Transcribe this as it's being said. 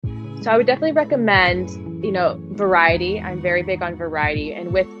So I would definitely recommend, variety. I'm very big on variety.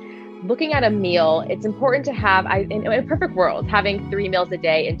 And with looking at a meal, it's important to have, in a perfect world, having 3 meals a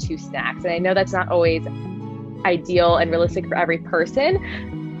day and 2 snacks. And I know that's not always ideal and realistic for every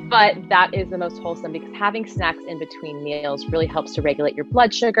person, but that is the most wholesome because having snacks in between meals really helps to regulate your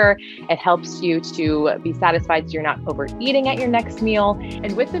blood sugar. It helps you to be satisfied so you're not overeating at your next meal.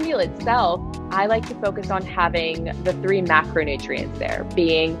 And with the meal itself, I like to focus on having the 3 macronutrients there,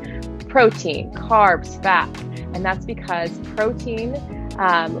 being protein, carbs, fat. And that's because protein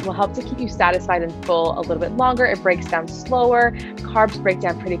will help to keep you satisfied and full a little bit longer. It breaks down slower. Carbs break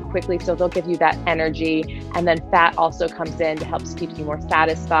down pretty quickly, so they'll give you that energy. And then fat also comes in to help keep you more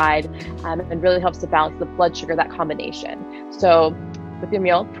satisfied and really helps to balance the blood sugar, that combination. So with your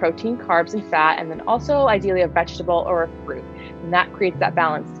meal, protein, carbs, and fat, and then also ideally a vegetable or a fruit. And that creates that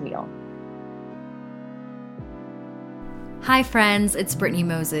balanced meal. Hi friends, it's Brittany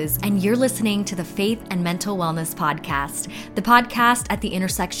Moses, and you're listening to the Faith and Mental Wellness Podcast, the podcast at the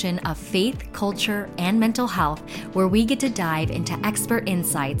intersection of faith, culture, and mental health, where we get to dive into expert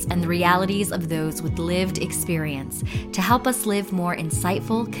insights and the realities of those with lived experience to help us live more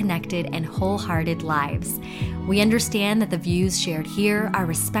insightful, connected, and wholehearted lives. We understand that the views shared here are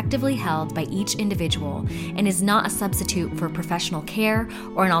respectively held by each individual and is not a substitute for professional care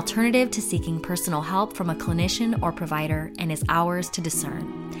or an alternative to seeking personal help from a clinician or provider, and is ours to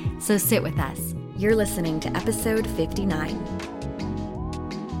discern. So sit with us. You're listening to episode 59.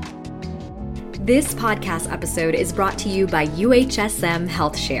 This podcast episode is brought to you by UHSM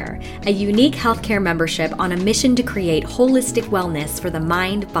HealthShare, a unique healthcare membership on a mission to create holistic wellness for the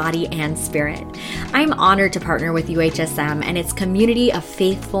mind, body, and spirit. I'm honored to partner with UHSM and its community of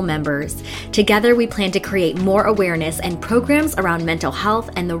faithful members. Together, we plan to create more awareness and programs around mental health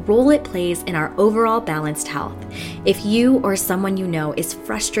and the role it plays in our overall balanced health. If you or someone you know is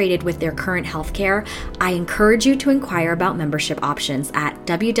frustrated with their current healthcare, I encourage you to inquire about membership options at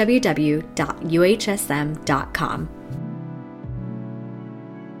www.uhsm.com.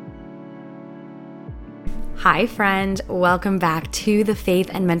 Hi, friend. Welcome back to the Faith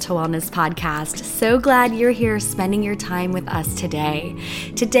and Mental Wellness Podcast. So glad you're here spending your time with us today.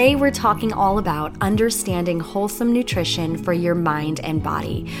 Today, we're talking all about understanding wholesome nutrition for your mind and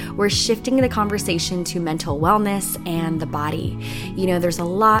body. We're shifting the conversation to mental wellness and the body. You know, there's a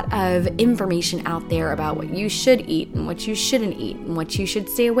lot of information out there about what you should eat and what you shouldn't eat and what you should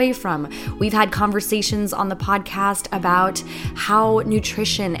stay away from. We've had conversations on the podcast about how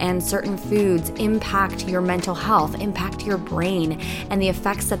nutrition and certain foods impact your mental health, impact your brain, and the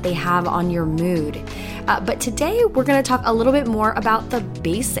effects that they have on your mood. But today we're going to talk a little bit more about the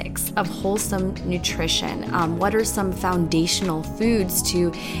basics of wholesome nutrition. What are some foundational foods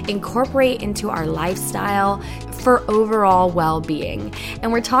to incorporate into our lifestyle for overall well-being?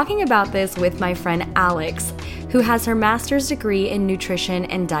 And we're talking about this with my friend Alex, who has her master's degree in nutrition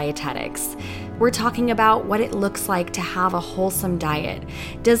and dietetics. We're talking about what it looks like to have a wholesome diet.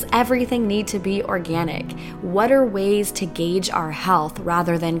 Does everything need to be organic? What are ways to gauge our health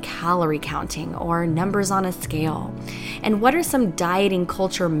rather than calorie counting or numbers on a scale? And what are some dieting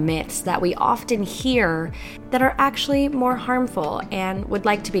culture myths that we often hear that are actually more harmful and would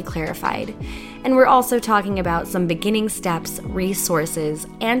like to be clarified? And we're also talking about some beginning steps, resources,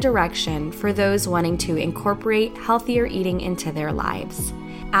 and direction for those wanting to incorporate healthier eating into their lives.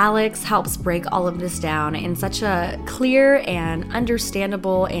 Alex helps break all of this down in such a clear and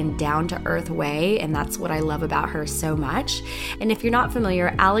understandable and down-to-earth way, and that's what I love about her so much. And if you're not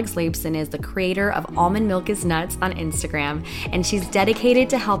familiar, Alex Labson is the creator of Almond Milk is Nuts on Instagram, and she's dedicated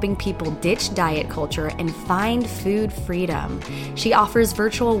to helping people ditch diet culture and find food freedom. She offers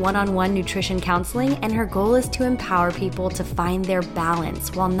virtual one-on-one nutrition counseling, and her goal is to empower people to find their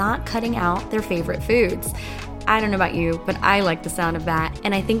balance while not cutting out their favorite foods. I don't know about you, but I like the sound of that,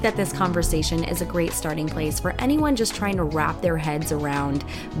 and I think that this conversation is a great starting place for anyone just trying to wrap their heads around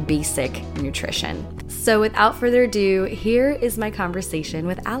basic nutrition. So without further ado, here is my conversation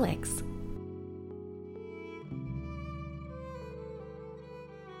with Alex.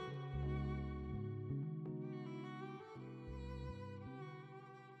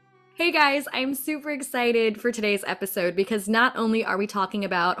 Hey guys, I'm super excited for today's episode because not only are we talking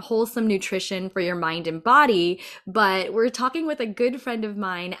about wholesome nutrition for your mind and body, but we're talking with a good friend of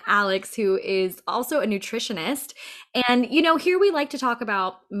mine, Alex, who is also a nutritionist. And, you know, here we like to talk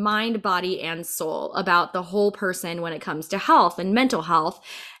about mind, body, and soul, about the whole person when it comes to health and mental health.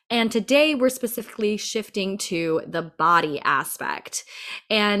 And today we're specifically shifting to the body aspect.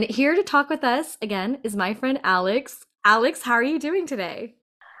 And here to talk with us again is my friend Alex. Alex, how are you doing today?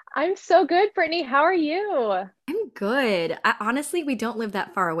 I'm so good, Brittany. How are you? I'm good. Honestly, we don't live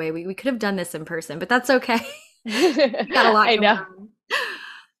that far away. We could have done this in person, but that's okay. We got a lot I going know.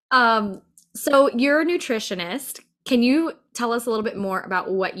 on. Um, so you're a nutritionist. Can you tell us a little bit more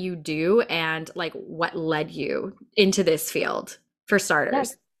about what you do and like what led you into this field for Yes,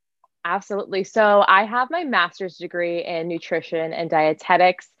 starters? absolutely. So I have my master's degree in nutrition and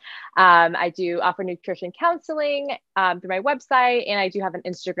dietetics. I do offer nutrition counseling through my website, and I do have an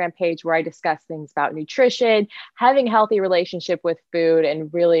Instagram page where I discuss things about nutrition, having a healthy relationship with food,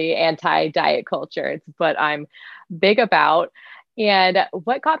 and really anti-diet culture. It's what I'm big about. And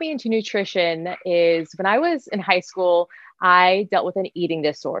what got me into nutrition is when I was in high school, I dealt with an eating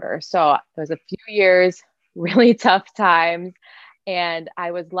disorder. So it was a few years, really tough times. And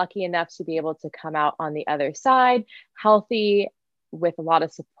I was lucky enough to be able to come out on the other side, healthy, with a lot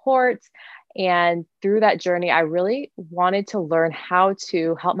of support. And through that journey, I really wanted to learn how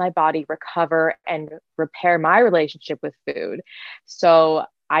to help my body recover and repair my relationship with food. So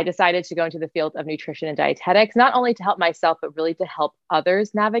I decided to go into the field of nutrition and dietetics, not only to help myself, but really to help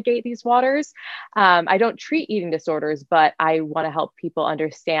others navigate these waters. I don't treat eating disorders, but I want to help people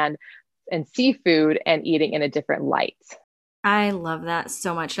understand and see food and eating in a different light. I love that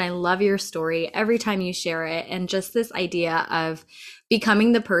so much. And I love your story every time you share it. And just this idea of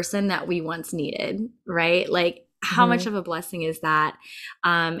becoming the person that we once needed, right? Like, how much Mhm. of a blessing is that?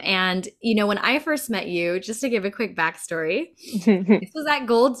 When I first met you, just to give a quick backstory, this was at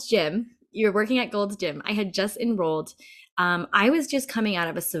Gold's Gym. You're working at Gold's Gym. I had just enrolled. I was just coming out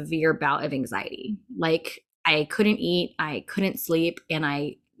of a severe bout of anxiety. Like, I couldn't eat, I couldn't sleep, and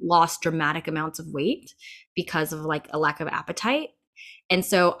I lost dramatic amounts of weight because of like a lack of appetite. And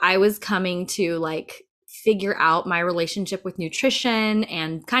so I was coming to like figure out my relationship with nutrition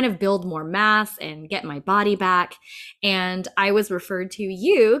and kind of build more mass and get my body back. And I was referred to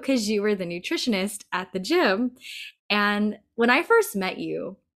you because you were the nutritionist at the gym. And when I first met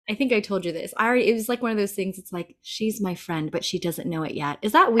you, I think I told you this. It was like one of those things. It's like, she's my friend, but she doesn't know it yet.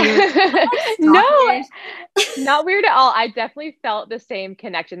 Is that weird? Like No, stalkerish, not weird at all. I definitely felt the same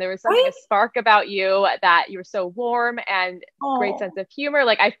connection. There was something, right? a spark about you that you were so warm and great sense Oh. of humor.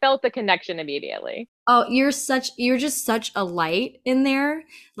 Like I felt the connection immediately. Oh, you're just such a light in there.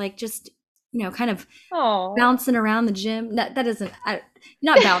 Like just, kind of Oh. bouncing around the gym. That isn't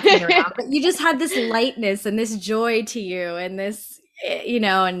not bouncing around, but you just had this lightness and this joy to you and this,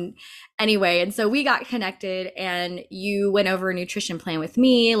 and anyway, and so we got connected and you went over a nutrition plan with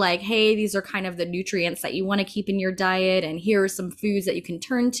me, like, hey, these are kind of the nutrients that you want to keep in your diet, and here are some foods that you can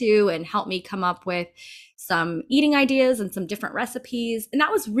turn to, and help me come up with some eating ideas and some different recipes. And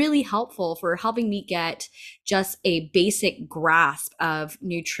that was really helpful for helping me get just a basic grasp of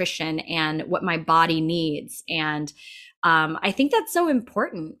nutrition and what my body needs. And I think that's so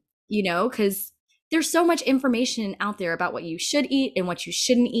important, because there's so much information out there about what you should eat and what you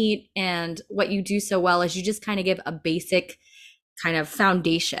shouldn't eat. And what you do so well is you just kind of give a basic kind of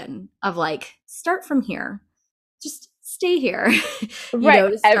foundation of like, start from here, just stay here,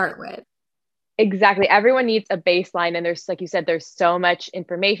 Right. to start with. Exactly. Everyone needs a baseline. And there's, like you said, there's so much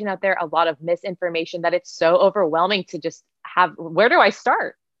information out there, a lot of misinformation that it's so overwhelming to just have, where do I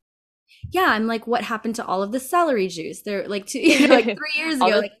start? Yeah, I'm like, what happened to all of the celery juice? They're like, like 3 years All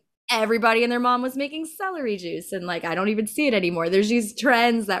ago, this, like everybody and their mom was making celery juice, and like I don't even see it anymore. There's these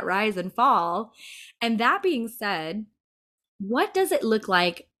trends that rise and fall. And that being said, what does it look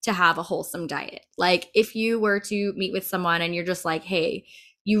like to have a wholesome diet? Like if you were to meet with someone and you're just like, hey,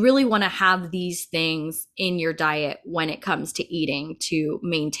 you really want to have these things in your diet when it comes to eating to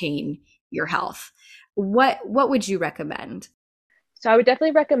maintain your health. What would you recommend? so I would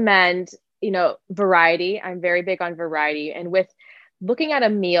definitely recommend, variety. I'm very big on variety. And with looking at a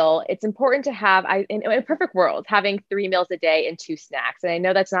meal, it's important to have, in a perfect world, having 3 meals a day and 2 snacks. And I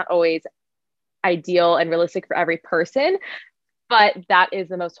know that's not always ideal and realistic for every person, but that is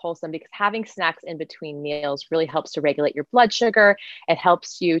the most wholesome because having snacks in between meals really helps to regulate your blood sugar. It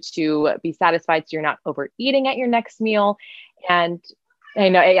helps you to be satisfied so you're not overeating at your next meal. And I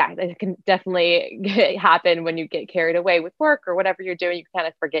know, yeah, it can definitely happen when you get carried away with work or whatever you're doing, you kind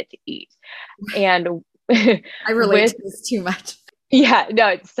of forget to eat. And I relate with to this too much. yeah,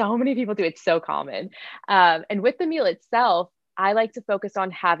 no, so many people do. It's so common. And with the meal itself, I like to focus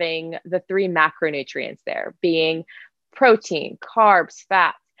on having the three macronutrients there being protein, carbs,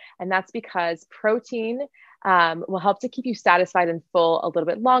 fats. And that's because protein will help to keep you satisfied and full a little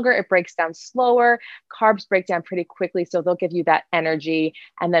bit longer. It breaks down slower. Carbs break down pretty quickly, so they'll give you that energy.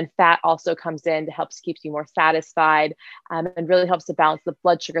 And then fat also comes in to help keep you more satisfied and really helps to balance the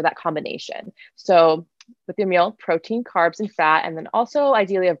blood sugar, that combination. So with your meal, protein, carbs, and fat, and then also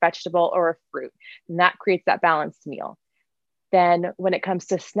ideally a vegetable or a fruit. And that creates that balanced meal. Then when it comes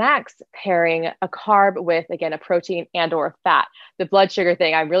to snacks, pairing a carb with, again, a protein and or a fat. The blood sugar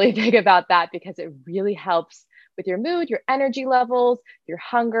thing, I'm really big about that because it really helps with your mood, your energy levels, your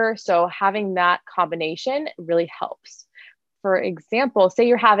hunger. So having that combination really helps. For example, say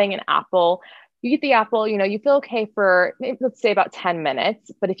you're having an apple, you eat the apple, you feel okay for maybe, let's say about 10 minutes.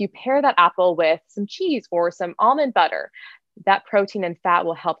 But if you pair that apple with some cheese or some almond butter, that protein and fat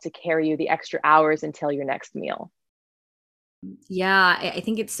will help to carry you the extra hours until your next meal. Yeah, I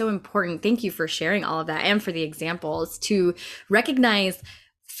think it's so important. Thank you for sharing all of that and for the examples to recognize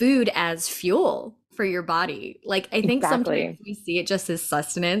food as fuel for your body. Like, I think sometimes Exactly. we see it just as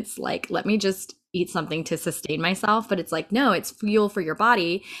sustenance, like, let me just eat something to sustain myself. But it's like, no, it's fuel for your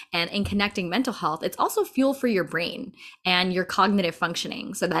body. And in connecting mental health, it's also fuel for your brain and your cognitive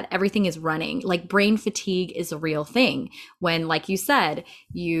functioning so that everything is running. Like, brain fatigue is a real thing. When, like you said,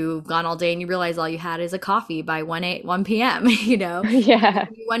 you've gone all day and you realize all you had is a coffee by 1 p.m., Yeah.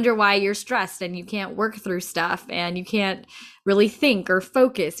 you wonder why you're stressed and you can't work through stuff and you can't really think or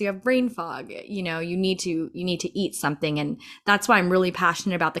focus. You have brain fog. You need to eat something. And that's why I'm really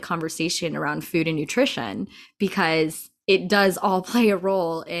passionate about the conversation around food and nutrition, because it does all play a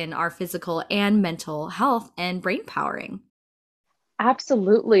role in our physical and mental health and brain powering.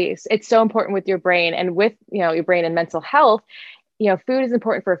 Absolutely. It's so important with your brain and with, your brain and mental health. Food is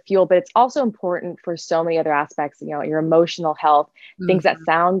important for fuel, but it's also important for so many other aspects, your emotional health, things that Mhm.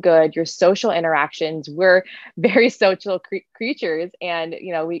 sound good, your social interactions. We're very social creatures and,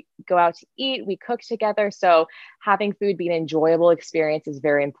 we go out to eat, we cook together. So having food be an enjoyable experience is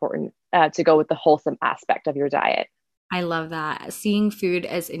very important to go with the wholesome aspect of your diet. I love that. Seeing food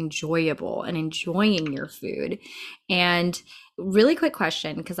as enjoyable and enjoying your food. And really quick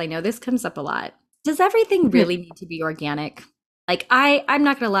question, because I know this comes up a lot. Does everything really need to be organic? Like, I'm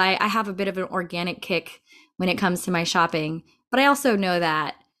not gonna lie, I have a bit of an organic kick when it comes to my shopping, but I also know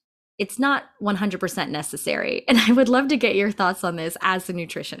that it's not 100% necessary. And I would love to get your thoughts on this as a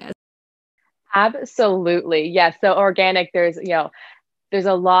nutritionist. Absolutely. Yes. So organic, there's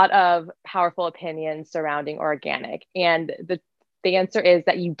a lot of powerful opinions surrounding organic. And the answer is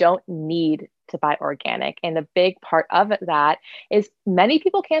that you don't need to buy organic. And the big part of that is many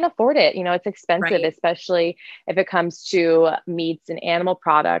people can't afford it. It's expensive, Right. especially if it comes to meats and animal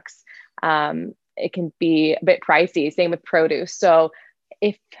products. It can be a bit pricey, same with produce. So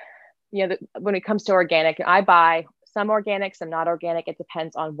if, when it comes to organic, I buy some organic, some not organic. It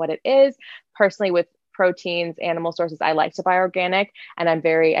depends on what it is. Personally, with proteins, animal sources, I like to buy organic, and I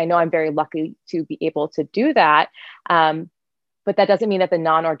know I'm very lucky to be able to do that. But that doesn't mean that the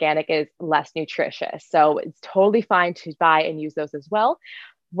non-organic is less nutritious. So it's totally fine to buy and use those as well.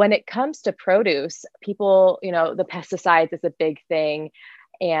 When it comes to produce, people, the pesticides is a big thing,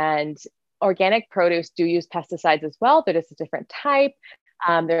 and organic produce do use pesticides as well. They're just a different type.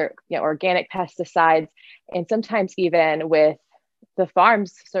 They're organic pesticides, and sometimes even with the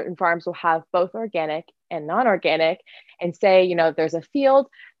farms, certain farms will have both organic and non-organic. And say, there's a field,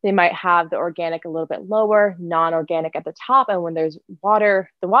 they might have the organic a little bit lower, non-organic at the top. And when there's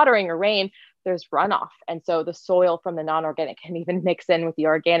the watering or rain, there's runoff. And so the soil from the non-organic can even mix in with the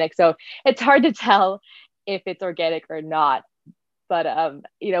organic. So it's hard to tell if it's organic or not. But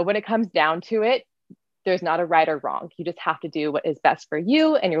when it comes down to it, there's not a right or wrong. You just have to do what is best for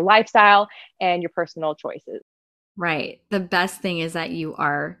you and your lifestyle and your personal choices. Right. The best thing is that you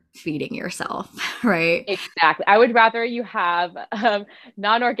are feeding yourself, right? Exactly. I would rather you have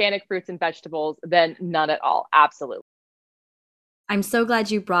non-organic fruits and vegetables than none at all. Absolutely. I'm so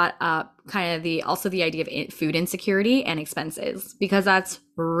glad you brought up kind of the idea of food insecurity and expenses, because that's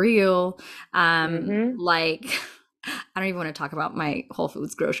real. Hmm. Like, I don't even want to talk about my Whole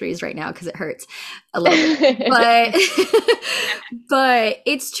Foods groceries right now because it hurts a little bit. But but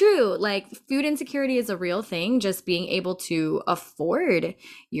it's true. Like, food insecurity is a real thing. Just being able to afford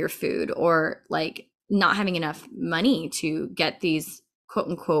your food, or like not having enough money to get these quote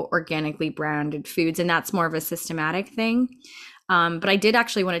unquote organically branded foods, and that's more of a systematic thing. But I did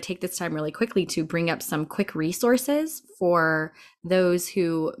actually want to take this time really quickly to bring up some quick resources for those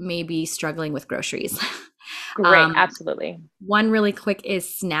who may be struggling with groceries. Great. Um, Absolutely. one really quick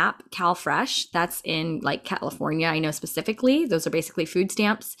is SNAP CalFresh. That's in like California, I know specifically. Those are basically food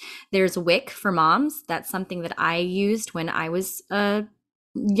stamps. There's WIC for moms. That's something that I used when I was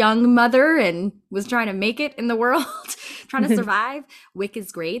young mother and was trying to make it in the world, trying to survive, WIC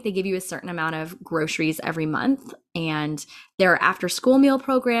is great. They give you a certain amount of groceries every month. And there are after school meal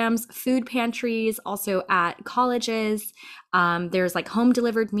programs, food pantries, also at colleges. There's like home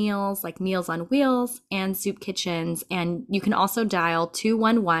delivered meals, like Meals on Wheels and soup kitchens. And you can also dial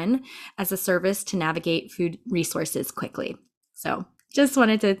 211 as a service to navigate food resources quickly. So just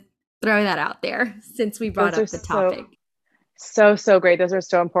wanted to throw that out there since we brought up the topic. So great. Those are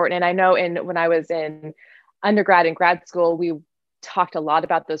so important. And I know when I was in undergrad and grad school, we talked a lot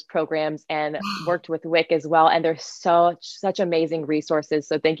about those programs and worked with WIC as well. And they're such amazing resources.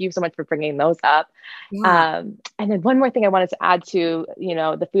 So thank you so much for bringing those up. Yeah. And then one more thing I wanted to add to,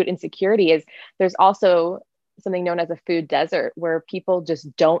 the food insecurity is there's also something known as a food desert where people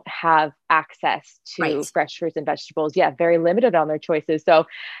just don't have access to fresh fruits and vegetables. Yeah, very limited on their choices. So,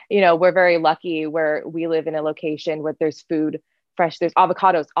 we're very lucky where we live in a location where there's food fresh. There's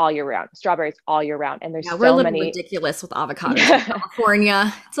avocados all year round, strawberries all year round. And there's we're a little ridiculous with avocados in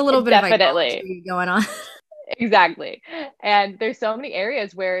California. It's a little bit definitely of going on. Exactly. And there's so many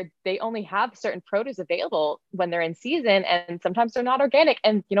areas where they only have certain produce available when they're in season, and sometimes they're not organic.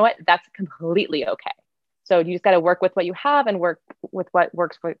 And you know what? That's completely okay. So you just got to work with what you have and work with what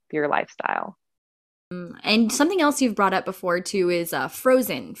works with your lifestyle. And something else you've brought up before too is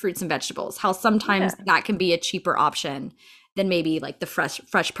frozen fruits and vegetables, how sometimes that can be a cheaper option than maybe like the fresh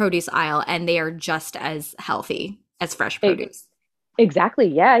produce aisle, and they are just as healthy as fresh produce. Exactly.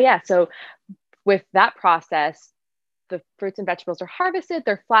 Yeah. So with that process, the fruits and vegetables are harvested,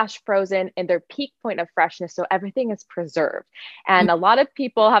 they're flash frozen in their peak point of freshness. So everything is preserved. And a lot of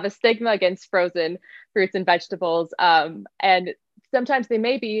people have a stigma against frozen fruits and vegetables. And sometimes they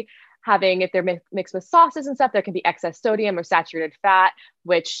may be having, if they're mixed with sauces and stuff, there can be excess sodium or saturated fat,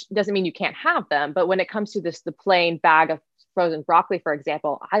 which doesn't mean you can't have them. But when it comes to the plain bag of frozen broccoli, for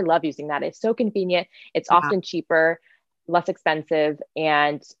example, I love using that. It's so convenient. It's often cheaper, less expensive,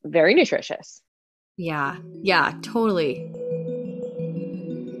 and very nutritious. Yeah, totally.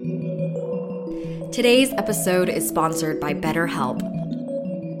 Today's episode is sponsored by BetterHelp.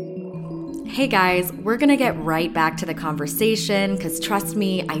 Hey guys, we're gonna get right back to the conversation because trust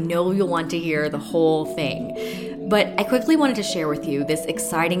me, I know you'll want to hear the whole thing. But I quickly wanted to share with you this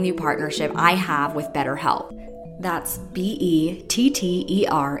exciting new partnership I have with BetterHelp. That's BetterHelp.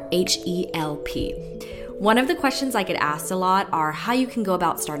 One of the questions I get asked a lot are how you can go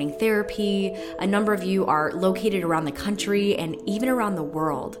about starting therapy. A number of you are located around the country and even around the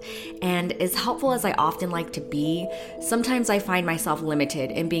world. And as helpful as I often like to be, sometimes I find myself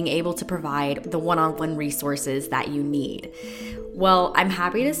limited in being able to provide the one-on-one resources that you need. Well, I'm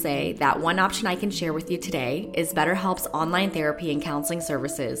happy to say that one option I can share with you today is BetterHelp's online therapy and counseling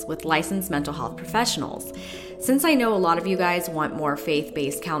services with licensed mental health professionals. Since I know a lot of you guys want more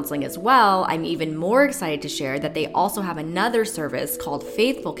faith-based counseling as well, I'm even more excited to share that they also have another service called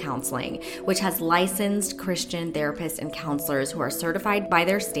Faithful Counseling, which has licensed Christian therapists and counselors who are certified by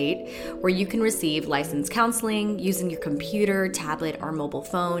their state, where you can receive licensed counseling using your computer, tablet, or mobile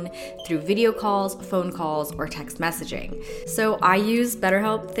phone through video calls, phone calls, or text messaging. So I use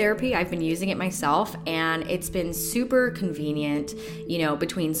BetterHelp Therapy. I've been using it myself, and it's been super convenient,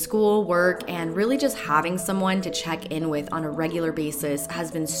 between school, work, and really just having someone to check in with on a regular basis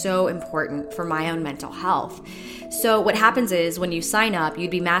has been so important for my own mental health. So what happens is when you sign up,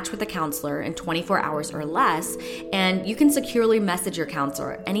 you'd be matched with a counselor in 24 hours or less, and you can securely message your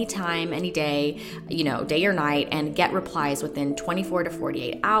counselor anytime, any day, day or night, and get replies within 24 to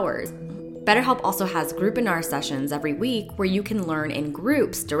 48 hours. BetterHelp also has group-inar sessions every week where you can learn in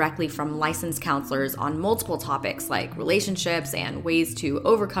groups directly from licensed counselors on multiple topics like relationships and ways to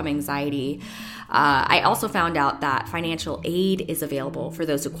overcome anxiety. I also found out that financial aid is available for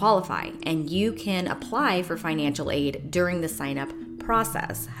those who qualify, and you can apply for financial aid during the sign-up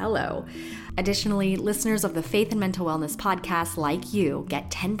process. Hello. Additionally, listeners of the Faith and Mental Wellness podcast like you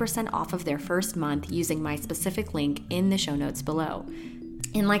get 10% off of their first month using my specific link in the show notes below.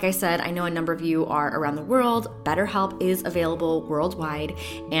 And like I said, I know a number of you are around the world. BetterHelp is available worldwide.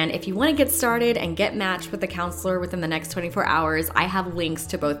 And if you want to get started and get matched with a counselor within the next 24 hours, I have links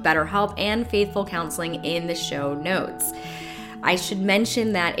to both BetterHelp and Faithful Counseling in the show notes. I should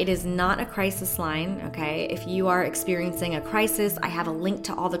mention that it is not a crisis line, okay? If you are experiencing a crisis, I have a link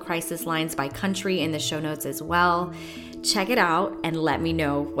to all the crisis lines by country in the show notes as well. Check it out and let me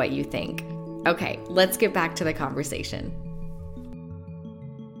know what you think. Okay, let's get back to the conversation.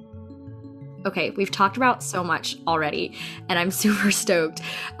 Okay, we've talked about so much already, and I'm super stoked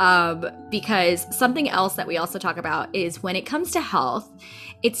because something else that we also talk about is when it comes to health,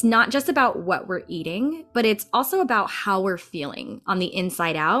 it's not just about what we're eating, but it's also about how we're feeling on the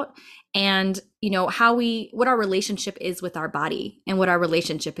inside out, and what our relationship is with our body and what our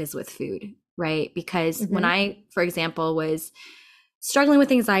relationship is with food, right? Because when Mm-hmm. I, for example, was struggling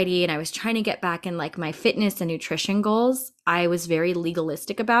with anxiety and I was trying to get back in like my fitness and nutrition goals, I was very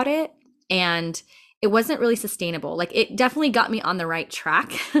legalistic about it, and it wasn't really sustainable. Like it definitely got me on the right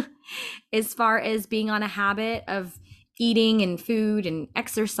track as far as being on a habit of eating and food and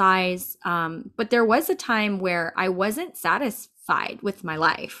exercise. But there was a time where I wasn't satisfied with my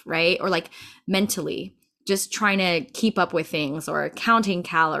life, right? Or like mentally just trying to keep up with things or counting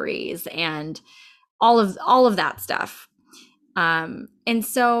calories and all of that stuff. And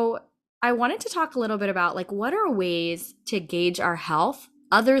so I wanted to talk a little bit about like what are ways to gauge our health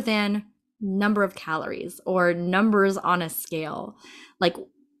other than number of calories or numbers on a scale. Like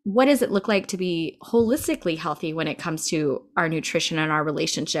what does it look like to be holistically healthy when it comes to our nutrition and our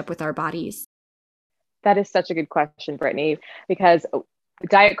relationship with our bodies? That is such a good question, Brittany, because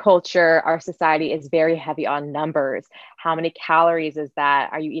diet culture, our society is very heavy on numbers. How many calories is that?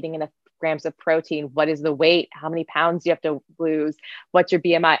 Are you eating enough grams of protein? What is the weight? How many pounds do you have to lose? What's your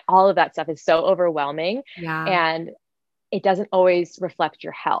BMI? All of that stuff is so overwhelming, Yeah. and it doesn't always reflect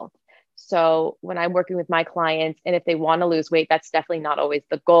your health. So when I'm working with my clients, and if they want to lose weight, that's definitely not always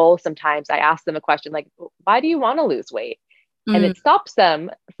the goal. Sometimes I ask them a question like, why do you want to lose weight? And Mm, it stops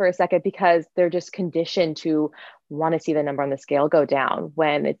them for a second because they're just conditioned to want to see the number on the scale go down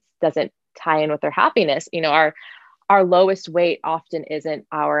when it doesn't tie in with their happiness. Our lowest weight often isn't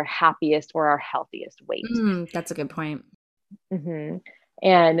our happiest or our healthiest weight. that's a good point. Mm-hmm.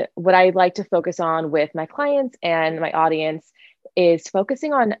 And what I like to focus on with my clients and my audience is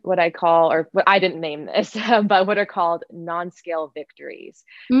focusing on what I call, or what I didn't name this, but what are called non-scale victories.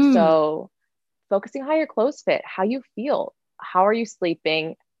 Mm, So focusing on how your clothes fit, how you feel, how are you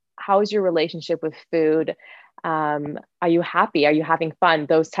sleeping, how is your relationship with food, are you happy, are you having fun,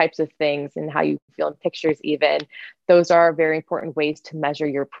 those types of things, and how you feel in pictures even. Those are very important ways to measure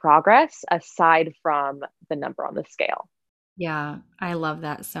your progress aside from the number on the scale. yeah, I love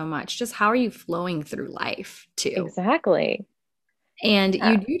that so much. Just how are you flowing through life too? Exactly. And you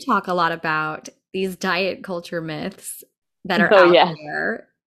Yeah. do talk a lot about these diet culture myths that are Oh out yeah. there.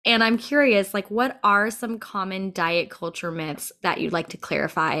 And I'm curious, like, what are some common diet culture myths that you'd like to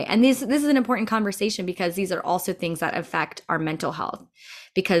clarify? And this is an important conversation because these are also things that affect our mental health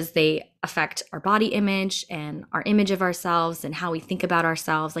because they affect our body image and our image of ourselves and how we think about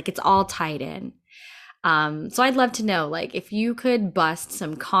ourselves. Like, it's all tied in. So I'd love to know, like, if you could bust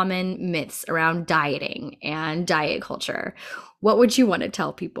some common myths around dieting and diet culture, what would you want to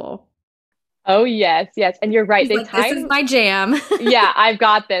tell people? Oh yes, yes. And you're right. She's They like, this is time my jam. Yeah, I've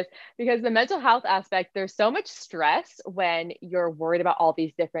got this, because the mental health aspect, there's so much stress when you're worried about all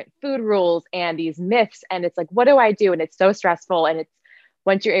these different food rules and these myths. And it's like, what do I do? And it's so stressful. And it's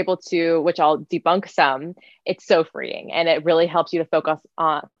once you're able to, which I'll debunk some, it's so freeing. And it really helps you to focus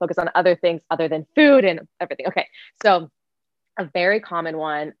on other things other than food and everything. Okay. So a very common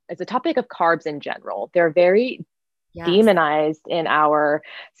one is the topic of carbs in general. They're very Yes. demonized in our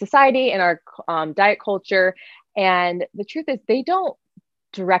society and our diet culture. And the truth is, they don't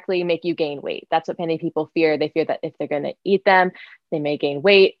directly make you gain weight. That's what many people fear. They fear that if they're going to eat them, they may gain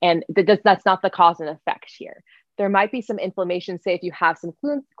weight. And that's not the cause and effect here. There might be some inflammation, say if you have some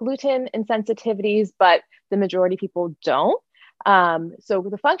gluten insensitivities, but the majority of people don't. So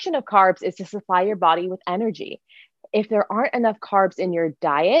the function of carbs is to supply your body with energy. If there aren't enough carbs in your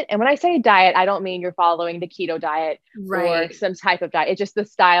diet, and when I say diet, I don't mean you're following the keto diet or Right. some type of diet. It's just the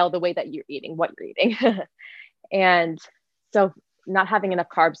style, the way that you're eating, what you're eating. And so not having enough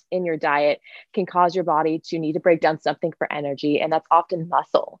carbs in your diet can cause your body to need to break down something for energy, and that's often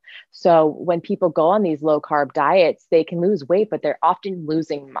muscle. So when people go on these low carb diets, they can lose weight, but they're often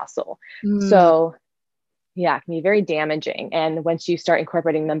losing muscle. Mm, So yeah, it can be very damaging. And once you start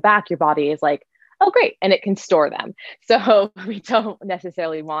incorporating them back, your body is like, oh, great. And it can store them. So we don't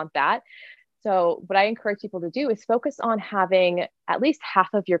necessarily want that. So, what I encourage people to do is focus on having at least half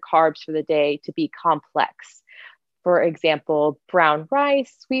of your carbs for the day to be complex. For example, brown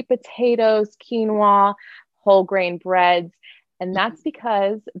rice, sweet potatoes, quinoa, whole grain breads. And that's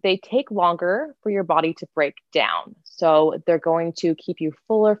because they take longer for your body to break down. So they're going to keep you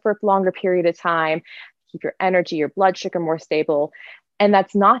fuller for a longer period of time, keep your energy, your blood sugar more stable. And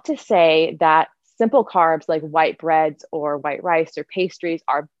that's not to say that simple carbs like white breads or white rice or pastries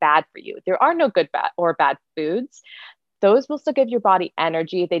are bad for you. There are no good bad or bad foods. those will still give your body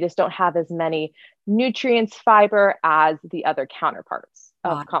energy. They just don't have as many nutrients, fiber as the other counterparts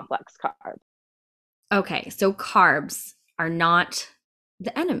of Got it. complex carbs. Okay, so carbs are not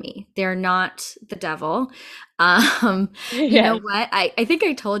the enemy. They're not the devil. You know Yes. what? I think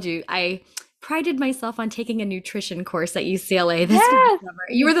I told you I prided myself on taking a nutrition course at UCLA this past Yes, summer.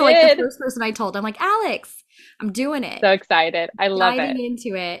 You you were the did. first person I told. I'm like, Alex, I'm doing it, So excited. I love diving it.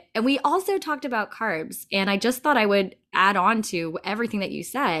 into it. And we also talked about carbs, and I just thought I would add on to everything that you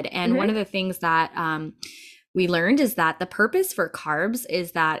said. And one Hmm. of the things that we learned is that the purpose for carbs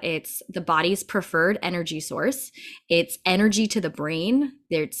is that it's the body's preferred energy source. It's energy to the brain.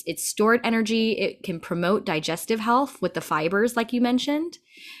 It's stored energy. It can promote digestive health with the fibers, like you mentioned.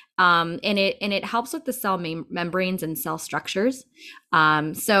 And it helps with the cell membranes and cell structures.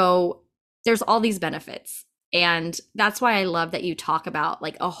 So there's all these benefits. And that's why I love that you talk about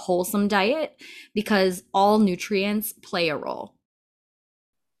like a wholesome diet, because all nutrients play a role.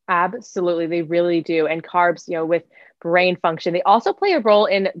 Absolutely, they really do. And carbs, with brain function, they also play a role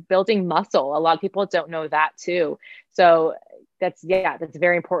in building muscle. A lot of people don't know that too. So that's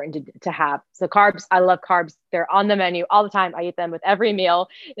very important to have. So carbs, I love carbs. They're on the menu all the time. I eat them with every meal,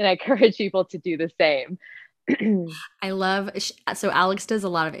 and I encourage people to do the same. I love so Alex does a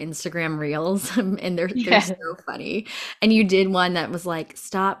lot of Instagram reels and they're Yeah. so funny. And you did one that was like,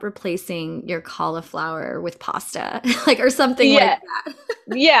 stop replacing your cauliflower with pasta, like or something like Yeah. that.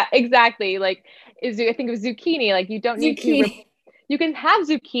 Yeah, exactly. Like I think of zucchini. Like you don't need to Zucchini. you can have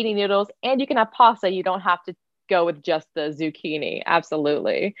zucchini noodles and you can have pasta. You don't have to go with just the zucchini.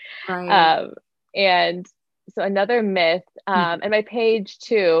 Absolutely. Right. Um, and so another myth, Mhm. and my page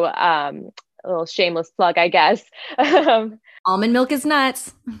too, a little shameless plug, I guess. um, Almond milk is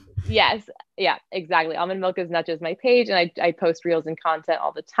nuts. yes, yeah, exactly. Almond milk is not just my page, and I post reels and content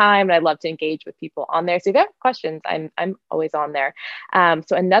all the time, and I love to engage with people on there. So if you have questions, I'm always on there.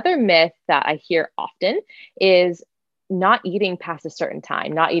 So another myth that I hear often is not eating past a certain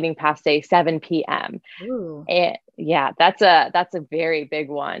time, not eating past say 7 p.m. Ooh, And yeah, that's a very big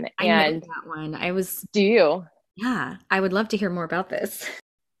one. I know And that one. I was, do you? yeah, I would love to hear more about this.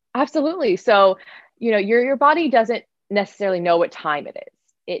 Absolutely. So, your body doesn't necessarily know what time it is.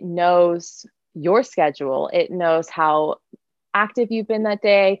 It knows your schedule. It knows how active you've been that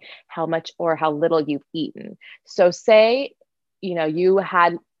day, how much or how little you've eaten. So say, you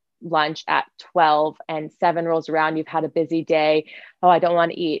had lunch at 12 and 7 rolls around, you've had a busy day. Oh, I don't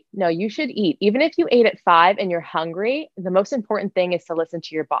want to eat. No, you should eat. Even if you ate at 5 and you're hungry, the most important thing is to listen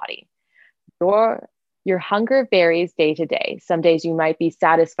to your body. Your your hunger varies day to day. Some days you might be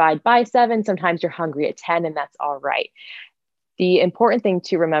satisfied by 7, sometimes you're hungry at 10, and that's all right. The important thing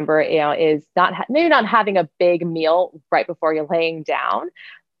to remember, is maybe not having a big meal right before you're laying down,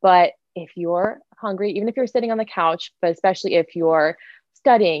 but if you're hungry, even if you're sitting on the couch, but especially if you're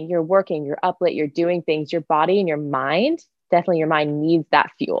studying, you're working, you're up late, you're doing things, your body and your mind, definitely your mind needs that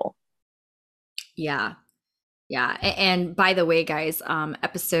fuel. Yeah. Yeah. And by the way, guys,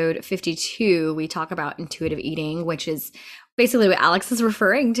 episode 52, we talk about intuitive eating, which is basically what Alex is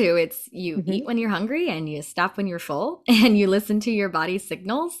referring to. It's you eat Mhm. when you're hungry and you stop when you're full and you listen to your body's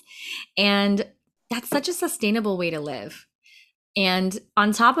signals. And that's such a sustainable way to live. And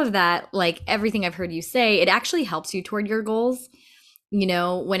on top of that, like everything I've heard you say, it actually helps you toward your goals.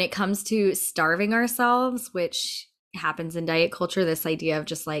 When it comes to starving ourselves, which happens in diet culture, this idea of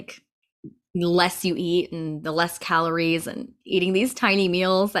just like the less you eat and the less calories and eating these tiny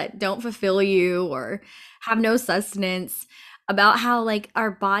meals that don't fulfill you or have no sustenance, about how like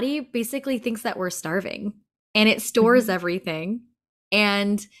our body basically thinks that we're starving and it stores Mhm. everything.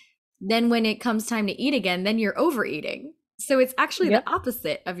 And then when it comes time to eat again, then you're overeating. So it's actually the Yep.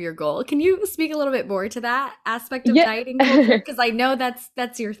 opposite of your goal. Can you speak a little bit more to that aspect of Yeah. dieting culture? Because I know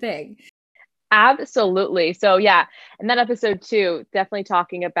that's your thing. Absolutely. So yeah, in that episode too, definitely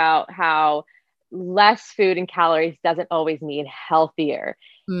talking about how less food and calories doesn't always mean healthier.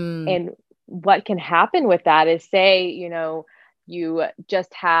 Mm, And what can happen with that is say, you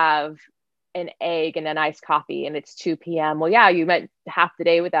just have an egg and an iced coffee and it's 2 p.m. Well, yeah, you went half the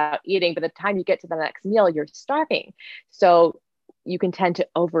day without eating, but the time you get to the next meal, you're starving. So you can tend to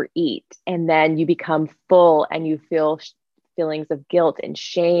overeat and then you become full and you feel feelings of guilt and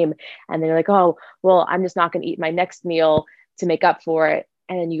shame. And then you're like, oh, well, I'm just not going to eat my next meal to make up for it.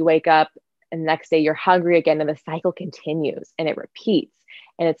 And then you wake up and the next day you're hungry again and the cycle continues and it repeats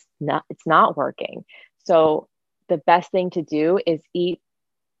and it's not working. So the best thing to do is eat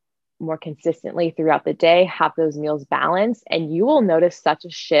more consistently throughout the day, have those meals balanced, and you will notice such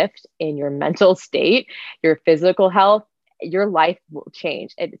a shift in your mental state, your physical health, your life will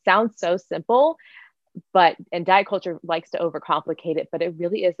change. It sounds so simple, and diet culture likes to overcomplicate it, but it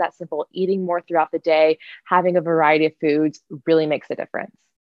really is that simple. Eating more throughout the day, having a variety of foods really makes a difference.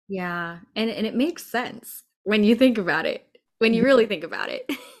 Yeah. And it makes sense when you think about it. When you really think about it,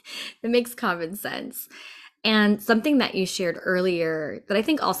 it makes common sense. And something that you shared earlier that I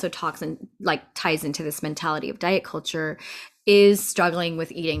think also talks and like ties into this mentality of diet culture is struggling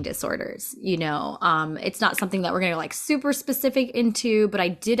with eating disorders. It's not something that we're going to like super specific into, but I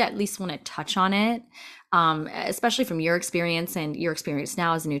did at least want to touch on it, especially from your experience and your experience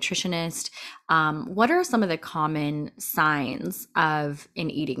now as a nutritionist. What are some of the common signs of an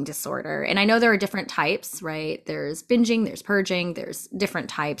eating disorder? And I know there are different types, right? There's binging, there's purging, there's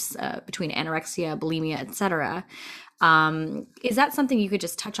different types between anorexia, bulimia, etc. Is that something you could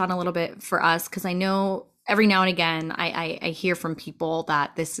just touch on a little bit for us? Because I know every now and again I hear from people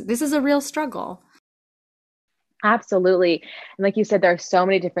that this is a real struggle. Absolutely. And like you said, there are so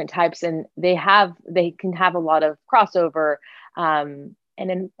many different types, and they can have a lot of crossover. And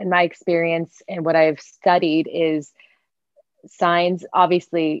in my experience and what I've studied is signs,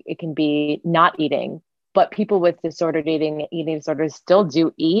 obviously it can be not eating, but people with disordered eating disorders still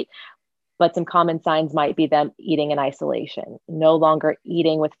do eat. But some common signs might be them eating in isolation, no longer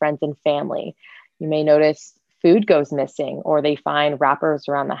eating with friends and family. You may notice food goes missing, or they find wrappers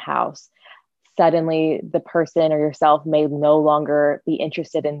around the house. Suddenly the person or yourself may no longer be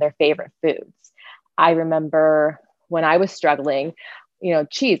interested in their favorite foods. I remember when I was struggling,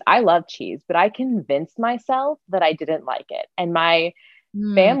 cheese, I love cheese, but I convinced myself that I didn't like it. And my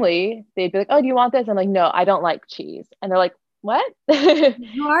Hmm. family, they'd be like, "Oh, do you want this?" I'm like, "No, I don't like cheese." And they're like, "What?"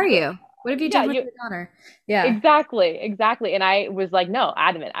 Who are you? What have you Yeah, done with your daughter? Yeah. exactly. And I was like, no,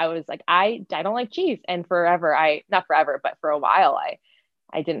 adamant. I was like, I don't like cheese. And forever, not forever, but for a while,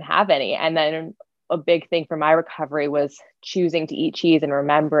 I didn't have any. And then a big thing for my recovery was choosing to eat cheese and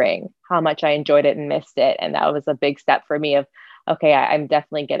remembering how much I enjoyed it and missed it. And that was a big step for me of, okay, I'm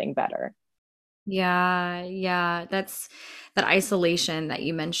definitely getting better. Yeah, yeah. That's that isolation that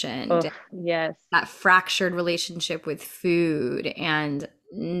you mentioned, Oh, yes. that fractured relationship with food and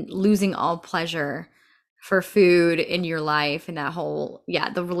losing all pleasure for food in your life and that whole, yeah,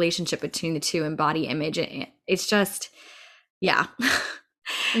 the relationship between the two and body image. It's just, yeah.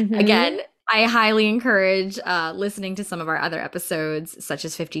 Again, Mm-hmm. I highly encourage listening to some of our other episodes, such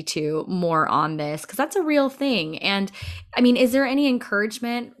as 52, more on this, because that's a real thing. And I mean, is there any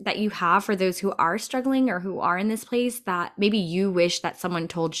encouragement that you have for those who are struggling or who are in this place that maybe you wish that someone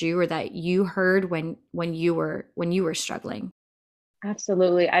told you or that you heard when you were struggling?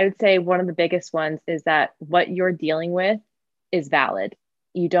 Absolutely. I would say one of the biggest ones is that what you're dealing with is valid.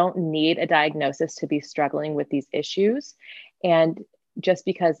 You don't need a diagnosis to be struggling with these issues. And just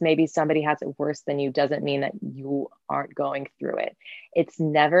because maybe somebody has it worse than you doesn't mean that you aren't going through it. It's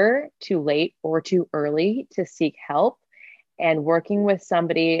never too late or too early to seek help. And working with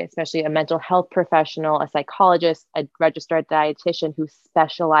somebody, especially a mental health professional, a psychologist, a registered dietitian who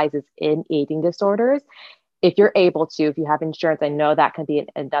specializes in eating disorders, if you're able to, if you have insurance, I know that can be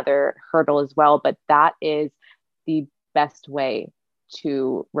another hurdle as well, but that is the best way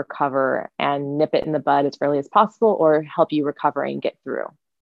to recover and nip it in the bud as early as possible or help you recover and get through.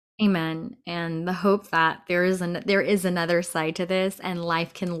 Amen. And the hope that there is another side to this and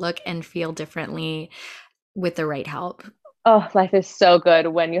life can look and feel differently with the right help. Oh, life is so good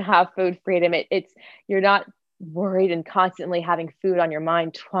when you have food freedom. You're not worried and constantly having food on your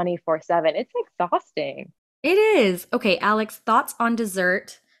mind 24/7. It's exhausting. It is. Okay, Alex, thoughts on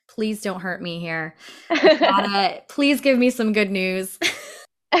dessert? Please don't hurt me here. Please give me some good news.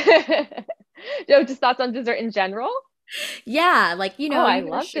 No, just thoughts on dessert in general. Yeah, like, Oh, I you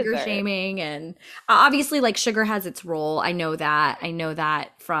hear love sugar dessert. shaming and obviously like sugar has its role. I know that. I know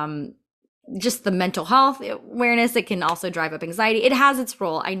that from just the mental health awareness. It can also drive up anxiety. It has its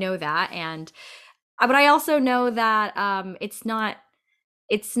role. I know that. And but I also know that it's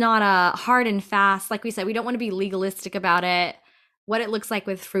not a hard and fast. Like we said, we don't want to be legalistic about it. What it looks like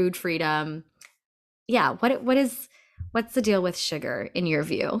with food freedom. Yeah, what's the deal with sugar in your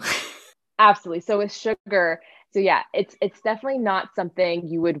view? Absolutely. So with sugar, so yeah, it's definitely not something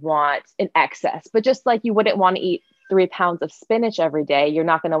you would want in excess, but just like you wouldn't want to eat 3 pounds of spinach every day, you're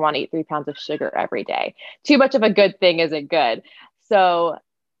not going to want to eat 3 pounds of sugar every day. Too much of a good thing isn't good. So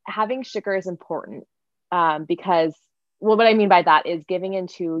having sugar is important because, well, what I mean by that is giving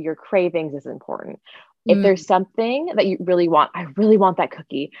into your cravings is important. If Mm, there's something that you really want, I really want that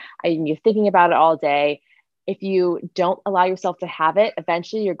cookie, and you're thinking about it all day, if you don't allow yourself to have it,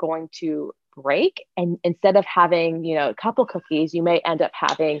 eventually you're going to break. And instead of having, a couple cookies, you may end up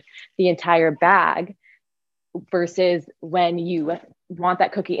having the entire bag versus when you want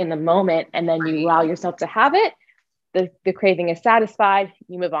that cookie in the moment and then you Right. allow yourself to have it, the craving is satisfied,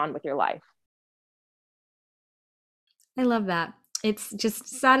 you move on with your life. I love that. It's just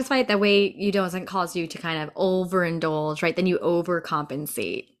satisfied that way you doesn't cause you to kind of overindulge, right? Then you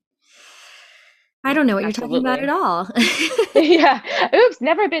overcompensate. I don't know what you're talking about at Absolutely. all. Yeah. Oops,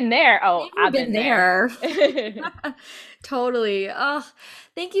 never been there. Oh, Never I've been been there. there. Totally. Oh,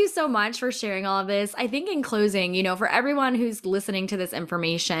 thank you so much for sharing all of this. I think in closing, for everyone who's listening to this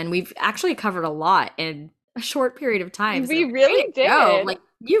information, we've actually covered a lot in a short period of time. We So way to really go. did. Like,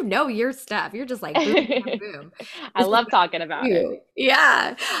 you know your stuff. You're just like boom, boom, boom. I This is love talking about it. you.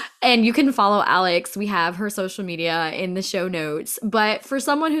 Yeah. And you can follow Alex. We have her social media in the show notes. But for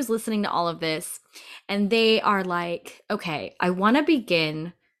someone who's listening to all of this and they are like, okay, I want to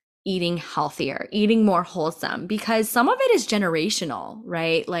begin eating healthier, eating more wholesome, because some of it is generational,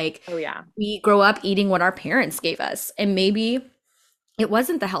 right? Like Oh, yeah. we grow up eating what our parents gave us, and maybe it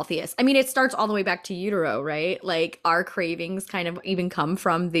wasn't the healthiest. I mean, it starts all the way back to utero, right? Like our cravings kind of even come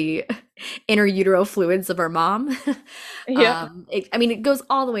from the inner utero fluids of our mom. Yeah. I mean, it goes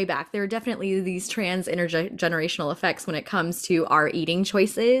all the way back. There are definitely these trans intergenerational effects when it comes to our eating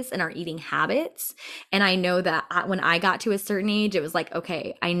choices and our eating habits. And I know that when I got to a certain age, it was like,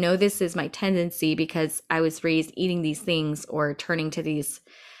 okay, I know this is my tendency because I was raised eating these things or turning to these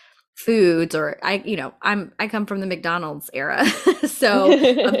foods, or I come from the McDonald's era so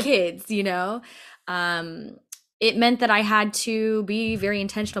of kids, um it meant that I had to be very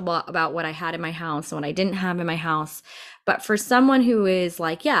intentional about what I had in my house and what I didn't have in my house. But for someone who is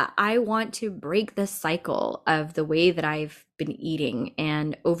like, yeah, I want to break the cycle of the way that I've been eating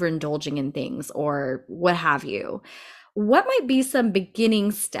and overindulging in things or what have you, what might be some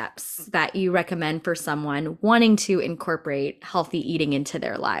beginning steps that you recommend for someone wanting to incorporate healthy eating into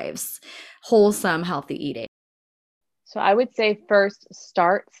their lives? Wholesome, healthy eating. So I would say first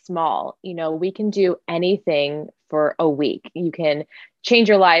start small. We can do anything for a week. You can change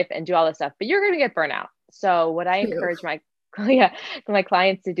your life and do all this stuff, but you're going to get burnout. So what I True. encourage yeah, my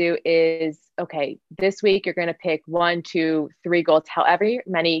clients to do is, okay, this week you're going to pick 1, 2, 3 goals, however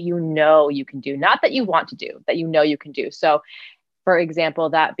many you can do, not that you want to do, that you can do. So for example,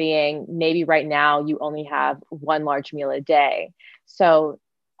 that being maybe right now you only have one large meal a day. So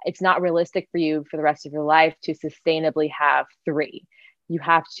it's not realistic for you for the rest of your life to sustainably have 3. You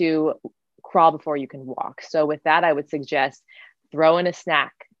have to crawl before you can walk. So with that, I would suggest throw in a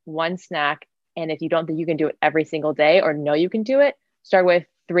snack, one snack. And if you don't think you can do it every single day or know you can do it, start with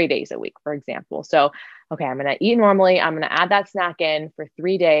 3 days a week, for example. So, okay, I'm going to eat normally. I'm going to add that snack in for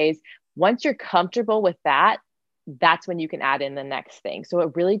 3 days. Once you're comfortable with that, that's when you can add in the next thing. So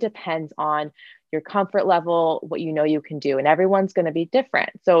it really depends on your comfort level, what you can do, and everyone's going to be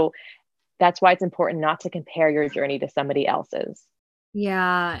different. So that's why it's important not to compare your journey to somebody else's.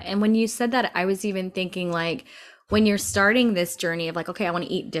 Yeah. And when you said that, I was even thinking like when you're starting this journey of like, okay, I want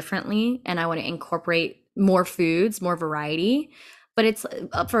to eat differently and I want to incorporate more foods, more variety. But it's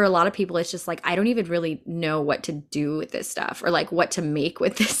for a lot of people, it's just like, I don't even really know what to do with this stuff or like what to make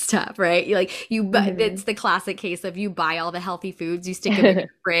with this stuff, right? Mhm. It's the classic case of you buy all the healthy foods, you stick them in your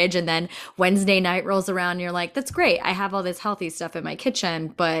fridge, and then Wednesday night rolls around and you're like, that's great. I have all this healthy stuff in my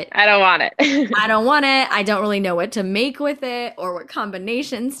kitchen, but I don't want I it. don't want it. I don't really know what to make with it or what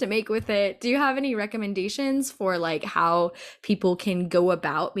combinations to make with it. Do you have any recommendations for like how people can go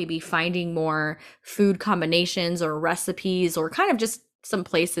about maybe finding more food combinations or recipes or kind of just some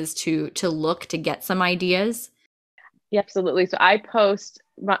places to look to get some ideas? Yeah, absolutely. So I post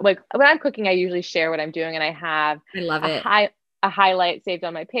like when I'm cooking, I usually share what I'm doing, and I have I love a it. high a highlight saved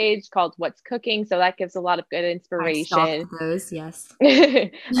on my page called "What's Cooking," so that gives a lot of good I stalk inspiration. those, yes.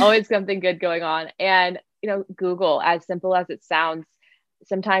 Always something good going on, and Google, as simple as it sounds.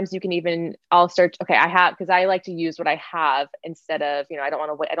 Sometimes you can even I'll search. Okay, I have because I like to use what I have instead of I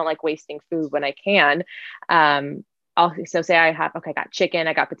don't like wasting food when I can. I'll so say I have okay, I got chicken,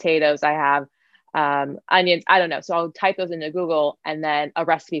 I got potatoes, I have onions. I don't know. So I'll type those into Google and then a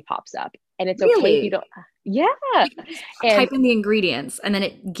recipe pops up. And it's okay if you Really? don't. Yeah. You can just type And in the ingredients and then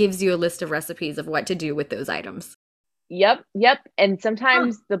it gives you a list of recipes of what to do with those items. yep, yep. And Huh.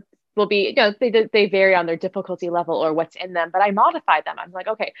 sometimes the will be, they vary on their difficulty level or what's in them, but I modify them. I'm like,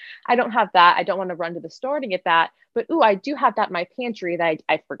 okay, I don't have that. I don't want to run to the store to get that. But ooh, I do have that in my pantry that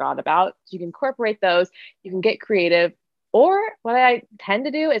I forgot about. So you can incorporate those. You can get creative. Or what I tend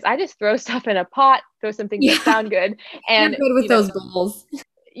to do is I just throw stuff in a pot, throw some things that Yeah, sound good, you're and good with those bowls.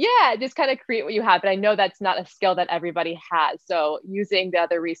 yeah, just kind of create what you have. But I know that's not a skill that everybody has. So using the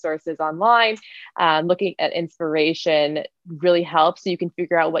other resources online, looking at inspiration really helps so you can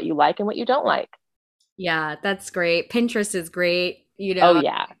figure out what you like and what you don't like. Yeah, that's great. Pinterest is great. You Oh know,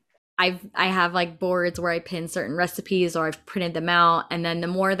 yeah. I have like boards where I pin certain recipes or I've printed them out. And then the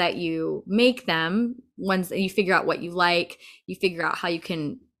more that you make them, once you figure out what you like, you figure out how you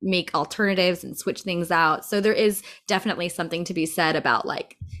can make alternatives and switch things out. So there is definitely something to be said about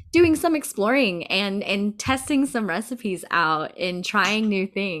like doing some exploring and testing some recipes out and trying new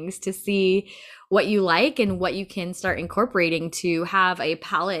things to see what you like and what you can start incorporating to have a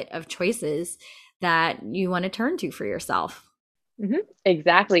palette of choices that you want to turn to for yourself.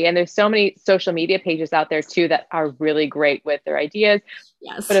 Exactly. And there's so many social media pages out there too that are really great with their ideas.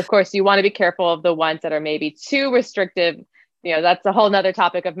 But Yes. of course, you want to be careful of the ones that are maybe too restrictive. That's a whole nother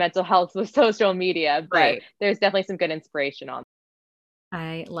topic of mental health with social media, but Right. there's definitely some good inspiration on.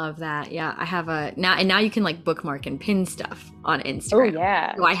 I love that. Yeah, I have a now you can like bookmark and pin stuff on Oh Instagram.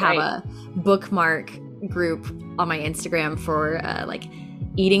 yeah, So I that's have right. a bookmark group on my Instagram for like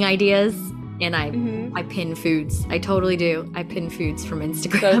eating ideas, and Hmm. I pin foods. I totally do. I pin foods from So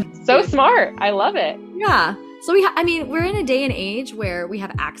Instagram. so smart. I love it. Yeah. So I mean, we're in a day and age where we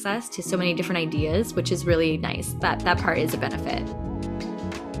have access to so many different ideas, which is really nice. That part is a benefit.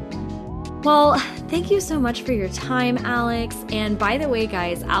 Well, thank you so much for your time, Alex. And by the way,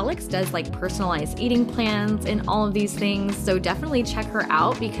 guys, Alex does like personalized eating plans and all of these things. So definitely check her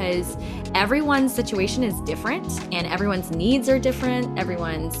out because everyone's situation is different and everyone's needs are different.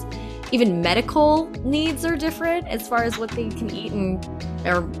 Everyone's even medical needs are different as far as what they can eat and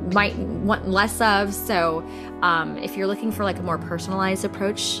or might want less of. So if you're looking for like a more personalized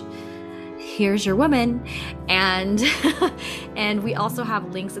approach, here's your woman. And and we also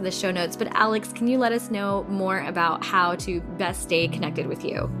have links in the show notes. But Alex, can you let us know more about how to best stay connected with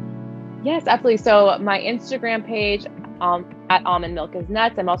you? Yes, absolutely. So my Instagram page at Almond Milk is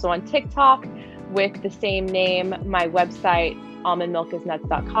Nuts. I'm also on TikTok with the same name. My website,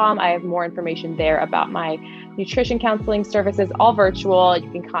 almondmilkisnuts.com. I have more information there about my nutrition counseling services, all virtual.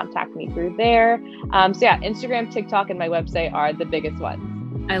 You can contact me through there. So yeah, Instagram, TikTok, and my website are the biggest ones.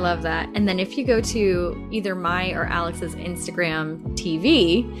 I love that. And then if you go to either my or Alex's Instagram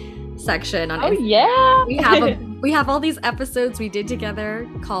TV section on Instagram, yeah. we have all these episodes we did together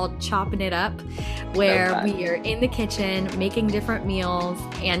called Chopping It Up, where we are in the kitchen making different meals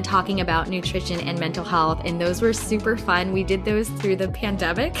and talking about nutrition and mental health. And those were super fun. We did those through the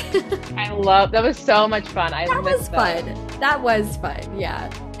pandemic. That was so much fun. That was fun. That was fun.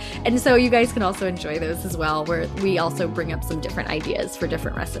 Yeah. And so you guys can also enjoy those as well, where we also bring up some different ideas for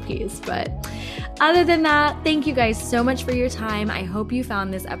different recipes. But other than that, thank you guys so much for your time. I hope you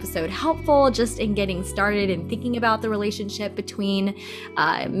found this episode helpful just in getting started and thinking about the relationship between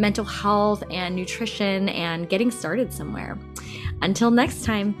mental health and nutrition and getting started somewhere. Until next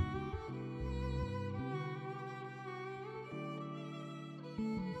time.